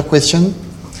far from your question.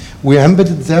 We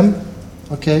embedded them,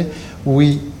 okay?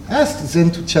 We asked them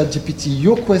to ChatGPT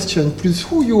your question, plus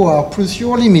who you are, plus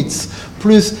your limits,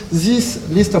 plus this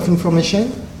list of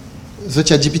information. The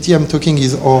ChatGPT I'm talking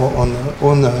is on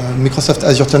Microsoft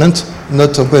Azure tenant,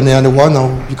 not OpenAI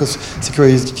one, because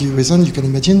security reason, you can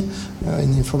imagine,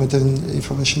 in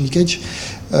information leakage.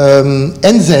 And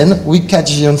then we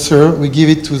catch the answer, we give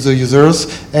it to the users,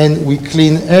 and we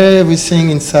clean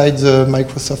everything inside the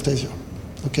Microsoft Azure.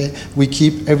 Okay, we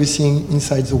keep everything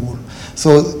inside the wall.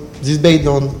 So this is based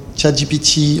on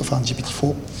ChatGPT, enfin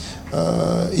GPT-4,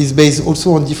 is based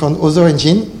also on different other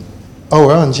engine,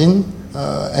 our engine.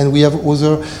 And we have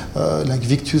other, like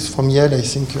Victus from Yale, I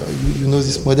think you know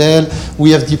this model.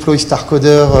 We have deployed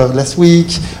StarCoder last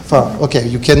week. Okay,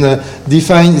 you can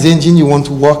define the engine you want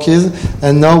to work with,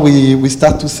 and now we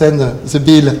start to send the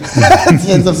bill at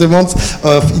the end of the month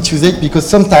of each usage, because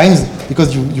sometimes,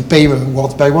 because you pay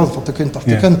word by word for token per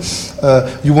token,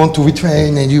 you want to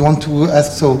retrain and you want to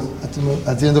ask, so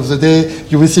at the end of the day,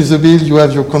 you receive the bill, you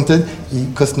have your content,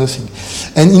 it costs nothing.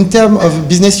 And in terms of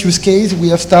business use case, we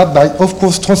have started by, of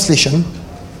course, translation.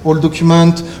 All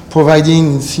document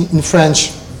providing in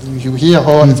French. You hear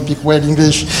how I speak well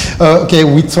English. Okay,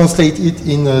 we translate it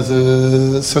in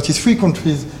the 33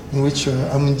 countries in which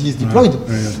Amundi is deployed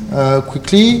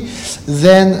quickly.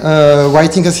 Then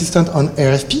writing assistant on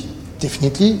RFP,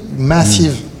 definitely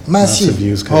massive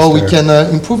use case how we can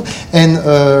improve, and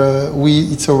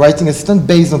it's a writing assistant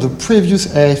based on the previous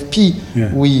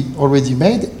RFP we already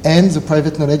made and the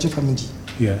private knowledge of Amundi.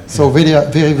 So very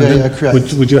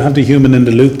accurate. Would you have the human in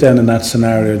the loop then in that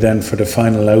scenario then for the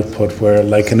final output, where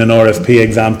like in an RFP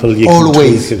example you can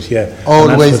tweak it?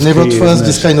 Always, never trust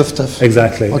this kind of stuff.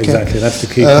 Exactly. That's the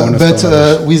key cornerstone.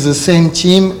 But with the same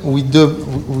team,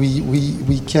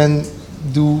 we can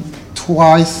do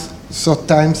twice, third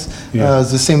times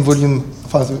the same volume.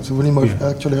 The volume of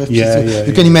actual RFP.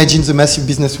 You can imagine the massive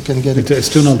business you can get. It's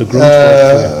still not the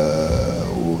growth.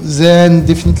 Then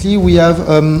definitely we have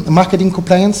marketing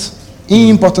compliance.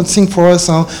 Important thing for us.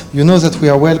 You know that we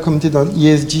are well committed on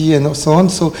ESG and so on.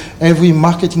 So every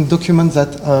marketing document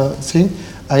that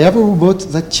I have a robot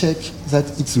that check that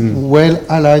it's well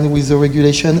aligned with the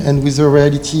regulation and with the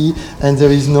reality, and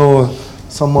there is no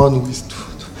someone who is too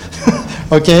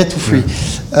free.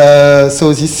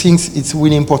 So these things, it's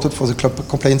really important for the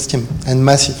compliance team, and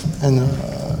massive,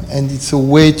 and it's a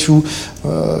way to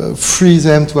free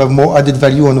them to have more added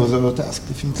value on other tasks,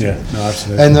 definitely.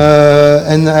 Absolutely.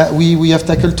 And we have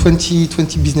tackled 20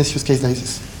 business use cases like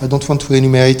this. I don't want to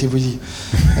enumerate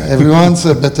everyone's,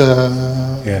 but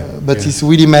it's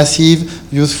really massive,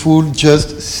 useful.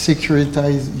 Just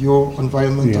securitize your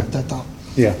environment of data.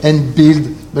 And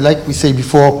build, but like we say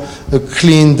before, a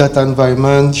clean data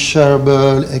environment,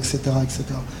 shareable, etc.,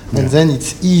 etc. And then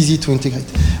it's easy to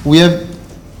integrate. We have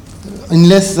in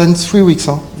less than 3 weeks,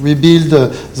 we build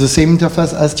the same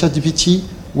interface as ChatGPT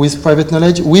with private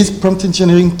knowledge, with prompt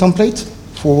engineering template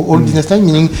for all business line,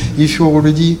 meaning if you're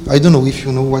already, I don't know if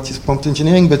you know what is prompt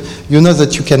engineering, but you know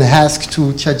that you can ask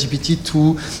to ChatGPT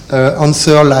to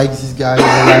answer like this guy,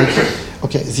 or like,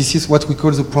 okay, this is what we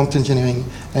call the prompt engineering.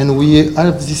 And we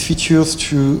have these features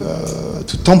to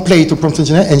template a prompt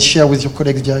engineer and share with your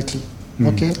colleagues directly.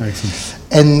 Okay. Excellent.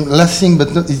 And last thing,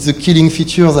 but not, it's the killing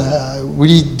feature that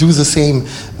really do the same.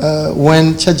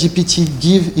 When ChatGPT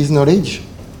give his knowledge,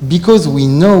 because we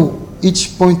know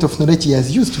each point of knowledge he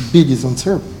has used to build his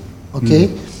answer, okay,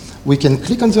 we can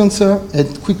click on the answer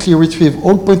and quickly retrieve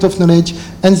all point of knowledge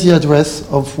and the address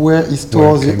of where he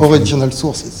stores the original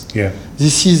sources. Yeah.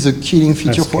 This is a killing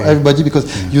feature for everybody, because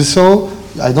you saw,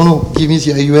 I don't know, give me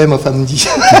the AUM of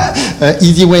Amundi,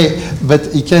 easy way, but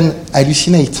he can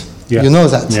hallucinate. Yeah. You know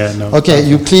that. Yeah, no, okay,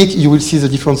 you click, you will see the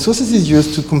different sources he's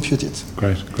used to compute it.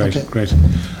 Great.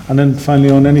 And then finally,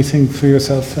 on anything for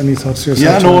yourself, any thoughts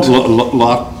yourself? Yeah, no,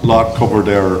 lot covered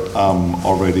there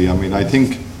already. I mean, I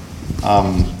think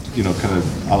kind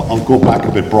of, I'll go back a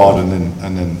bit broad and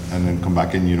then come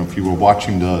back in. You know, if you were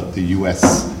watching the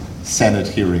U.S. Senate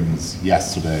hearings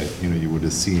yesterday, you would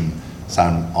have seen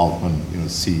Sam Altman,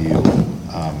 CEO,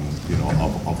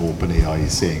 of OpenAI,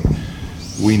 saying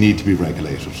we need to be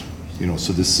regulated.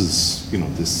 So this is,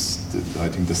 I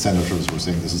think the senators were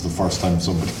saying this is the first time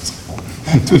somebody's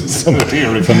gone to the Senate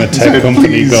hearing from a tech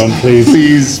company going,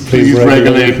 please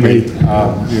regulate me.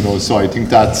 So I think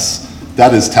that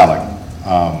is telling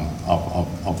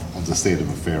of the state of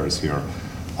affairs here.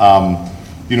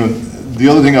 The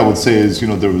other thing I would say is,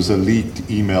 there was a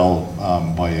leaked email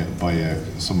by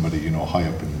somebody, high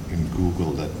up in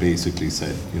Google that basically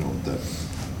said,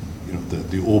 that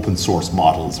the open source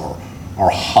models are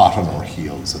hot on our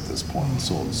heels at this point.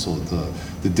 So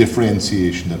the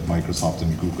differentiation that Microsoft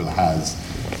and Google has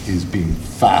is being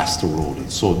fast eroded.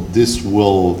 So this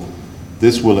will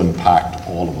impact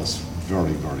all of us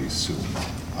very, very soon.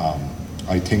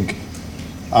 I think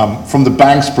from the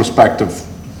bank's perspective,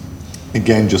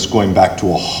 again, just going back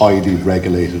to a highly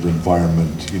regulated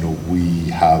environment, we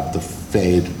have the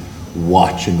Fed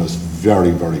watching us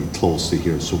very, very closely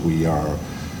here. So we are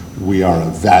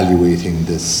evaluating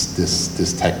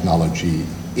this technology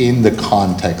in the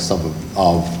context of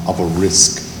a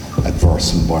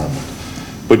risk-adverse environment.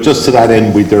 But just to that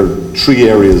end, there are 3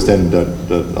 areas then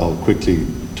that I'll quickly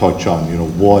touch on.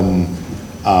 One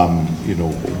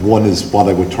is what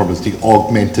I would term as the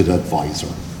augmented advisor.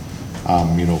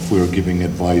 If we're giving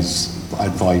advice,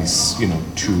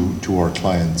 to our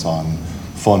clients on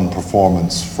fund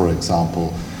performance, for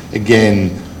example,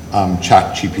 again,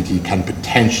 ChatGPT can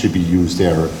potentially be used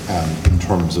there in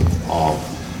terms of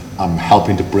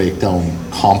helping to break down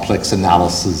complex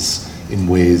analysis in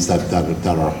ways that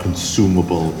are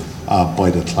consumable by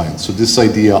the client. So this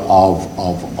idea of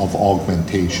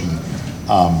augmentation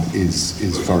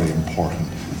is very important.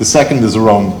 The second is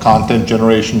around content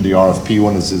generation. The RFP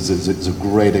one is a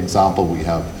great example. We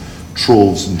have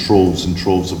troves and troves and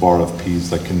troves of RFPs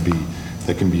that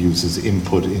can be used as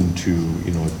input into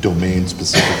a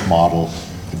domain-specific model,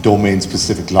 a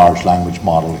domain-specific large language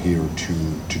model here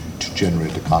to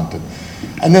generate the content.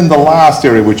 And then the last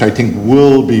area, which I think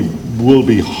will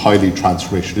be highly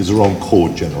transformational, is around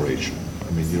code generation.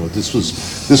 I mean, this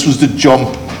was the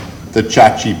jump that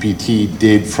ChatGPT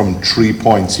did from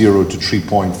 3.0 to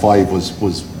 3.5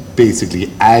 was basically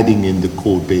adding in the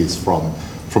code base from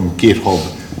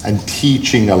GitHub and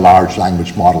teaching a large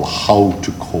language model how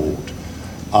to code.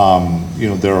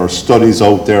 There are studies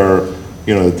out there,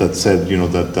 that said,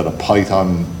 that a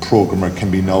Python programmer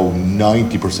can be now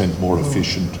 90% more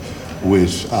efficient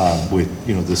with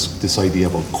this idea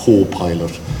of a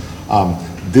co-pilot.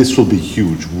 This will be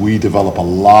huge. We develop a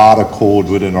lot of code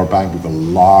within our bank. We have a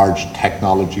large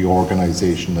technology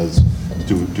organization, as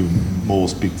do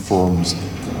most big firms,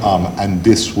 and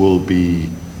this will be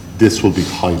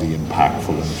highly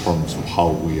impactful in terms of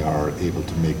how we are able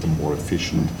to make them more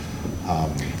efficient.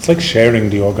 It's like sharing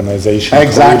the organization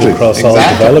across all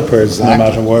exactly. developers, no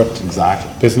matter what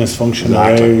business function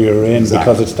area you're in,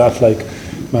 because it's that, like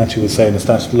Matthieu was saying, it's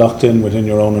that locked in within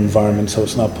your own environment, so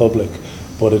it's not public.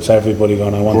 But it's everybody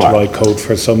going, I want to write code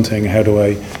for something, how do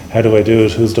I do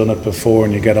it, who's done it before,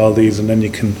 and you get all these, and then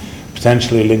you can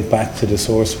potentially link back to the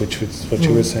source, which is what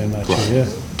you were saying, Matthieu. Yeah.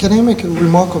 Can I make a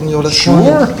remark on your last one?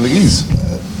 Sure, please.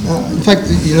 In fact,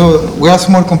 we are a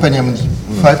small company, Amundi.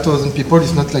 5,000 people,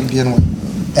 it's not like BNY.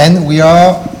 And we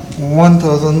are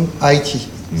 1,000 IT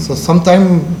So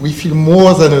sometimes we feel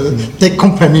more than a tech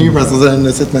company rather than an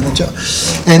asset manager.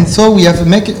 And so we are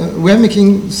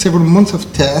making several months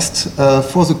of tests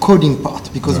for the coding part,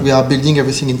 because we are building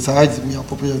everything inside. We are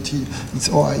proprietary, it's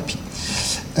our IP.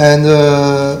 And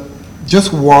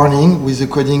just warning with the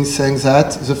coding, saying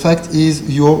that the fact is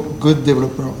your good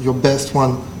developer, your best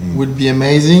one, will be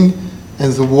amazing,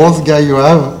 and the worst guy you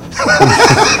have.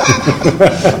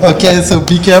 Okay, so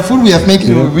be careful. We have made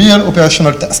a real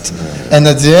operational test, and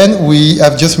at the end we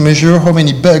have just measured how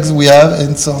many bugs we have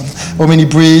and so on, how many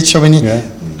breach, how many.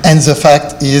 And the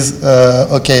fact is,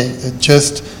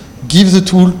 just give the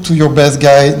tool to your best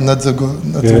guy, not the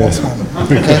worst one.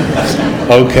 Okay.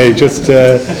 Okay, just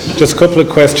a couple of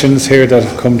questions here that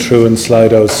have come through in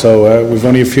Slido. So we've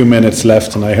only a few minutes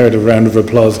left, and I heard a round of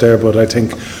applause there, but I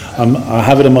think I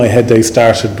have it in my head they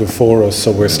started before us,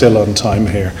 so we're still on time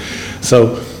here.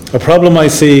 So a problem I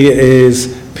see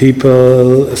is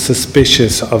people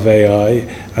suspicious of AI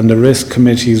and the risk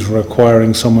committees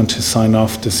requiring someone to sign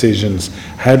off decisions.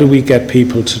 How do we get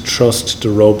people to trust the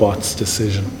robot's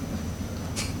decision?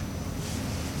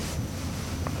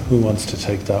 Who wants to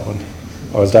take that one?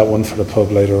 Or is that one for the pub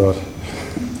later on?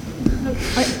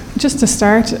 Just to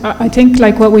start, I think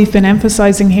like what we've been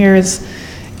emphasizing here is,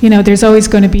 there's always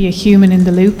going to be a human in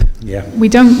the loop. Yeah. We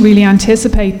don't really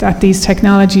anticipate that these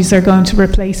technologies are going to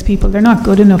replace people. They're not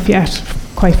good enough yet,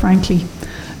 quite frankly.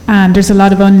 And there's a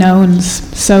lot of unknowns.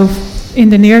 So in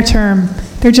the near term,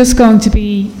 they're just going to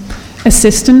be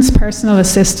assistants, personal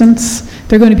assistants.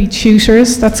 They're going to be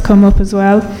tutors. That's come up as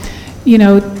well.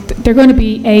 They're going to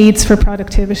be aids for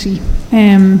productivity.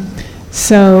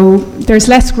 So there's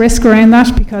less risk around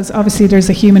that, because obviously there's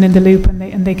a human in the loop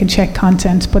and they can check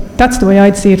content. But that's the way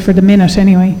I'd see it for the minute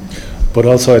anyway. But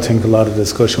also I think a lot of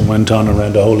discussion went on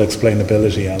around the whole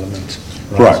explainability element.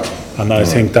 Right? And I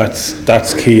think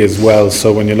that's key as well.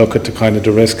 So when you look at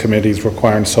the risk committees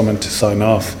requiring someone to sign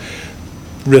off,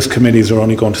 risk committees are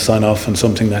only going to sign off on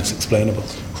something that's explainable.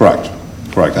 Correct.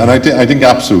 And I think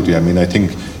absolutely. I mean, I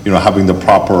think, having the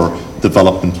proper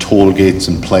development toll gates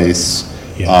in place,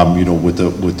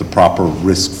 with the proper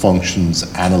risk functions,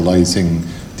 analyzing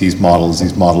these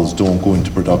models don't go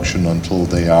into production until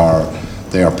they are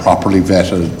properly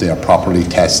vetted, they are properly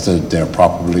tested, they are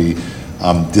properly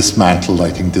dismantled.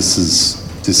 I think this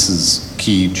is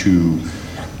key to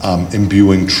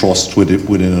imbuing trust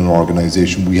within an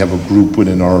organization. We have a group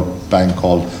within our bank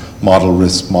called Model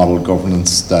Risk, Model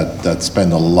Governance that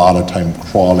spend a lot of time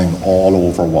crawling all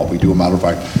over what we do. A matter of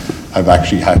fact, I've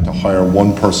actually had to hire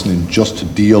one person in just to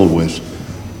deal with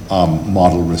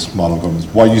model risk, model governance.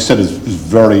 What you said is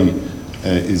very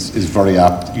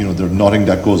apt. There's nothing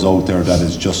that goes out there that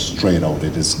is just straight out.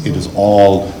 It is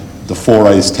all the four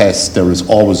eyes test. There is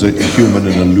always a human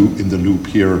in the loop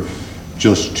here,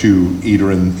 just to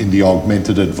either in the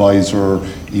augmented advisor,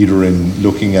 either in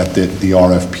looking at the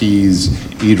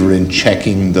RFPs, either in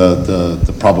checking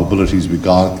the probabilities we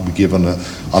give on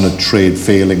a trade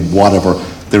failing, whatever.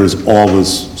 There is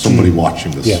always somebody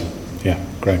watching this. Yeah,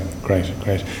 great.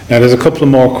 Now there's a couple of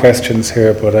more questions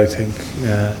here, but I think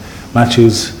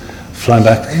Matthieu's flying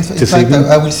back in to fact,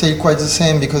 I will say quite the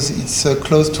same, because it's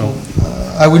close to.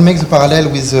 I will make the parallel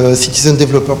with the citizen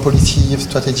developer policy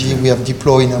strategy we have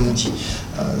deployed in Amundi.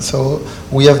 So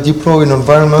we have deployed an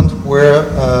environment where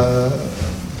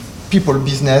people,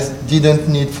 business, didn't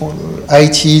need for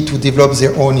IT to develop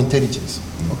their own intelligence.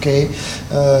 Okay,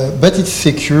 but it's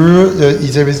secure.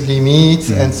 There is limits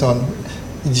and so on.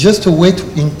 It's just a way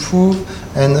to improve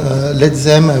and let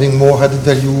them having more added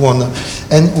value on.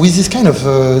 And with this kind of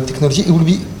technology, it will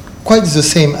be quite the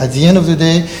same. At the end of the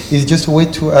day, it's just a way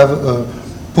to have a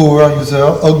power user,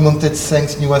 augmented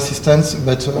thanks, new assistants,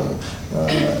 but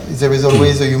there is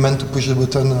always a human to push the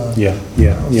button.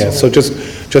 So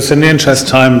just in the interest of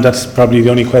time, that's probably the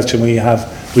only question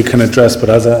we can address, but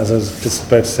as I was just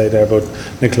about to say there, but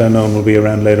Nicola and Eoin will be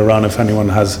around later on if anyone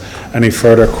has any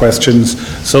further questions.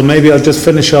 So maybe I'll just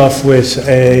finish off with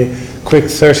a quick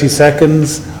 30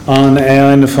 seconds on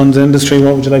AI in the funds industry.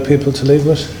 What would you like people to leave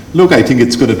with? Look, I think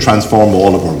it's going to transform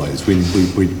all of our lives. We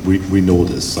know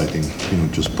this. I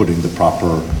think just putting the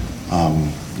proper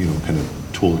kind of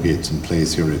toll gates in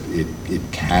place here, it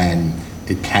can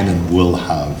and will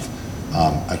have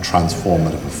a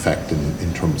transformative effect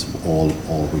in terms of all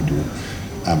we do.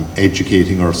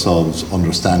 Educating ourselves,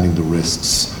 understanding the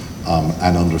risks,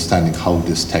 and understanding how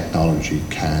this technology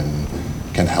can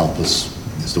help us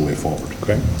is the way forward.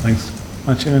 Great, thanks.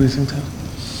 Matthieu, anything to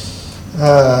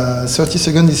add? 30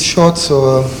 seconds is short,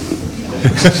 so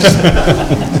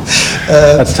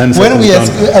That's 10 when seconds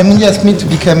Amundi asked me to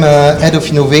become head of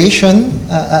innovation,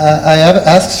 I have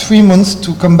asked 3 months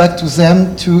to come back to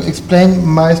them to explain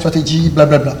my strategy, blah,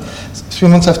 blah, blah. 3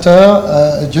 months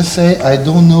after, just say, I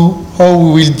don't know how we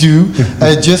will do.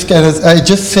 I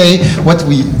just say what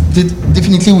we did.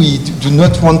 Definitely we do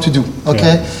not want to do,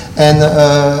 okay? Yeah. And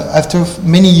after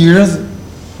many years,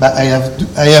 but I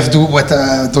have do what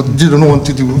I didn't want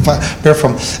to do,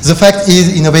 perform. The fact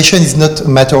is, innovation is not a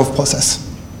matter of process.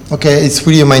 Okay, it's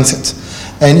really a mindset.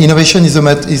 And innovation is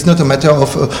not a matter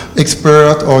of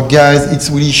expert or guys. It's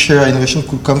really share. Innovation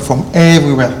could come from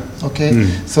everywhere. Okay,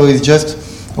 so it's just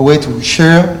a way to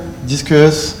share,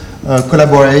 discuss,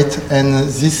 collaborate, and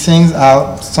these things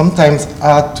are sometimes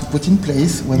hard to put in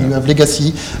place when you have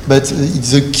legacy, but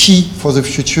it's the key for the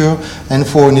future and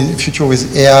for the future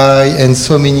with AI and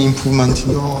so many improvements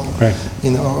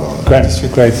in our industry.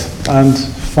 Great. And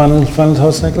final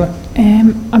thoughts, Nicola?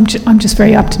 I'm just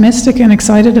very optimistic and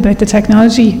excited about the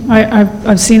technology.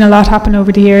 I've seen a lot happen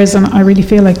over the years, and I really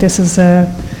feel like this is a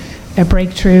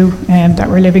breakthrough that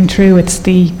we're living through. It's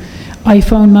the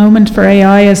iPhone moment for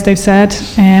AI, as they've said,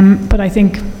 but I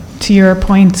think to your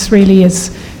points really is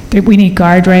that we need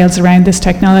guardrails around this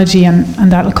technology,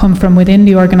 and that'll come from within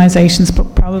the organisations,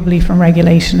 but probably from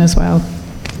regulation as well.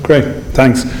 Great,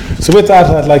 thanks. So with that,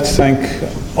 I'd like to thank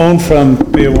Eoin from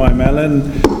BNY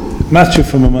Mellon, Matthieu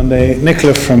from Amundi,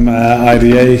 Nicola from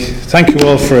IDA. Thank you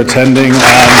all for attending, and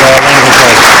round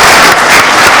of applause.